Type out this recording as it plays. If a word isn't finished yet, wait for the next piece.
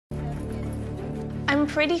I'm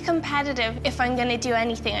pretty competitive. If I'm going to do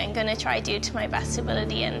anything, I'm going to try to do to my best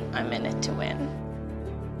ability, and I'm in it to win.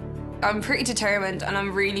 I'm pretty determined and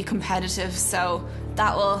I'm really competitive, so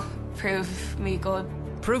that will prove me good.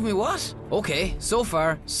 Prove me what? Okay, so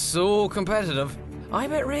far, so competitive. I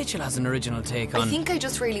bet Rachel has an original take on... I think I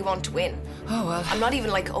just really want to win. Oh, well... I'm not even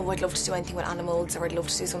like, oh, I'd love to do anything with animals, or I'd love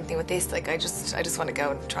to do something with this. Like, I just want to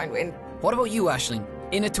go and try and win. What about you, Aishling?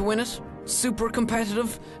 In it to win it? Super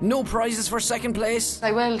competitive? No prizes for second place?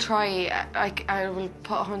 I will try. I will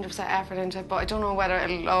put 100% effort into it, but I don't know whether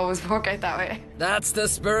it'll always work out that way. That's the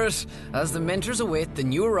spirit. As the mentors await the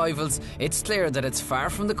new arrivals, it's clear that it's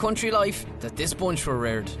far from the country life that this bunch were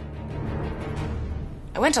reared.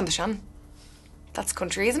 I went on the Shan. That's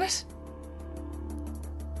country, isn't it?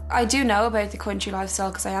 I do know about the country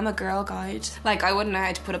lifestyle because I am a girl guide. Like, I wouldn't know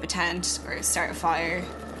how to put up a tent or start a fire,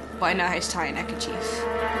 but I know how to tie a neckerchief.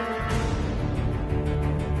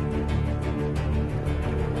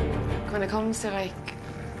 When it comes to like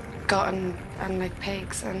gutting and like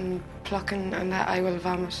pigs and plucking and that, I will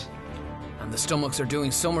vomit. And the stomachs are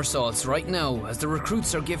doing somersaults right now as the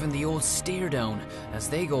recruits are given the old stare down as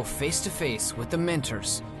they go face to face with the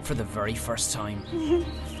mentors for the very first time.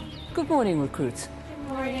 Good morning, recruits.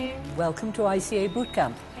 Good morning. Welcome to ICA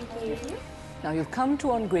Bootcamp. Thank you. Now, you've come to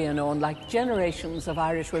Ongrianone, like generations of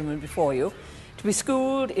Irish women before you, to be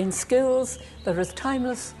schooled in skills that are as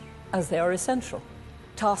timeless as they are essential.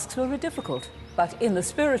 Tasks will be difficult, but in the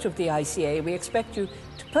spirit of the ICA, we expect you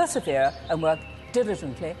to persevere and work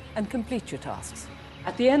diligently and complete your tasks.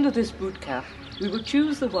 At the end of this bootcamp, we will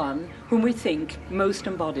choose the one whom we think most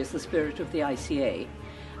embodies the spirit of the ICA,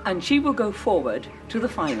 and she will go forward to the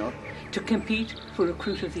final to compete for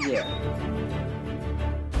Recruit of the Year.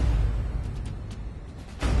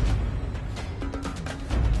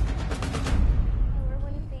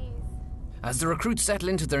 As the recruits settle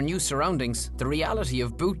into their new surroundings, the reality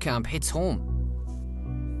of boot camp hits home.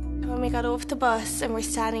 When we got off the bus and we're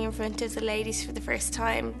standing in front of the ladies for the first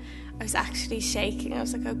time, I was actually shaking. I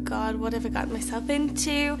was like, oh God, what have I gotten myself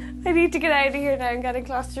into? I need to get out of here now. I'm getting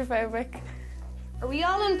claustrophobic. Are we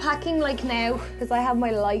all unpacking like now? Because I have my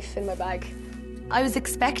life in my bag. I was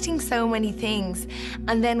expecting so many things,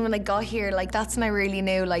 and then when I got here, like, that's when I really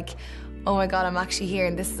knew, like, oh my God, I'm actually here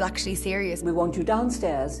and this is actually serious. We want you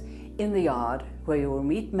downstairs in the yard where you will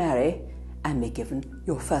meet Mary and be given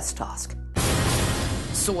your first task.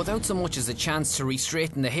 So without so much as a chance to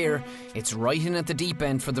re-straighten the hair, it's right in at the deep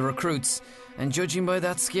end for the recruits. And judging by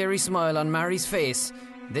that scary smile on Mary's face,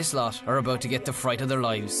 this lot are about to get the fright of their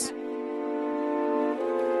lives.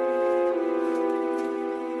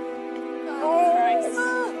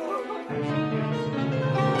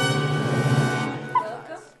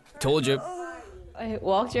 Told you. I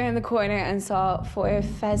walked around the corner and saw 4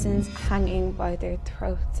 pheasants hanging by their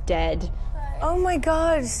throats, dead. Oh my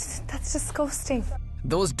God, that's disgusting.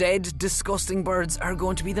 Those dead, disgusting birds are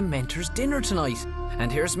going to be the mentors' dinner tonight.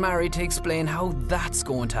 And here's Mary to explain how that's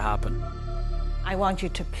going to happen. I want you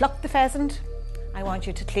to pluck the pheasant, I want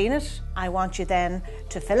you to clean it, I want you then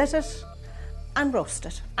to fillet it and roast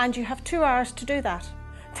it. And you have 2 hours to do that.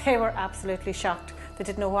 They were absolutely shocked. They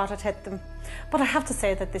didn't know what had hit them. But I have to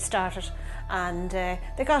say that they started and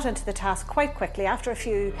they got into the task quite quickly after a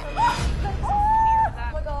few...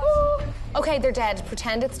 Okay, they're dead.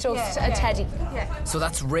 Pretend it's just a teddy. So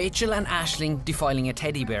that's Rachel and Aishling defiling a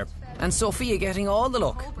teddy bear. And Sophia getting all the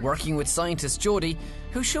luck, working with scientist Jodie,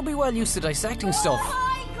 who should be well used to dissecting stuff.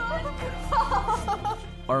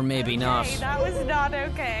 Or maybe not. That was not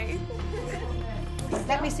okay.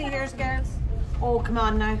 Let me see yours, girls. Oh, come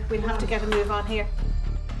on now. We'll have to get a move on here.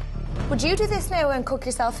 Would you do this now and cook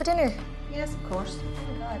yourself for dinner? Yes, of course.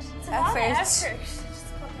 Oh my God. Effort.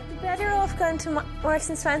 You're better off going to Marks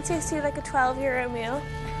and Spencer's to like a €12 meal.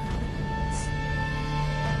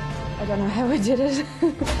 I don't know how I did it.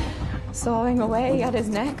 Sawing away at his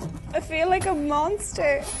neck. I feel like a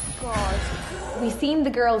monster. God. We seen the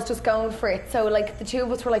girls just going for it, so like the 2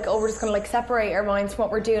 of us were like, oh, we're just gonna like separate our minds from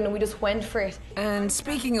what we're doing, and we just went for it. And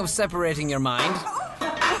speaking of separating your mind...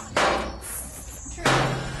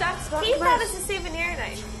 Keep that as a souvenir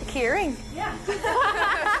now. The keyring? Yeah.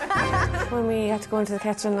 When we had to go into the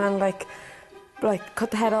kitchen and like cut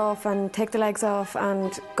the head off and take the legs off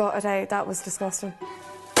and gut it out, that was disgusting.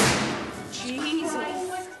 Jesus.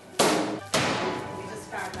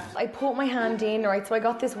 I put my hand in, right, so I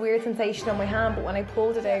got this weird sensation on my hand, but when I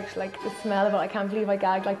pulled it out, like the smell of it, I can't believe I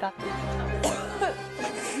gagged like that.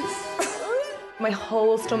 My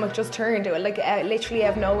whole stomach just turned to it, like literally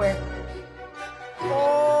out of nowhere.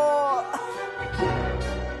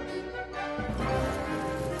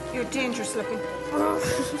 You're dangerous looking.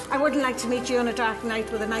 I wouldn't like to meet you on a dark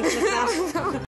night with a knife like that.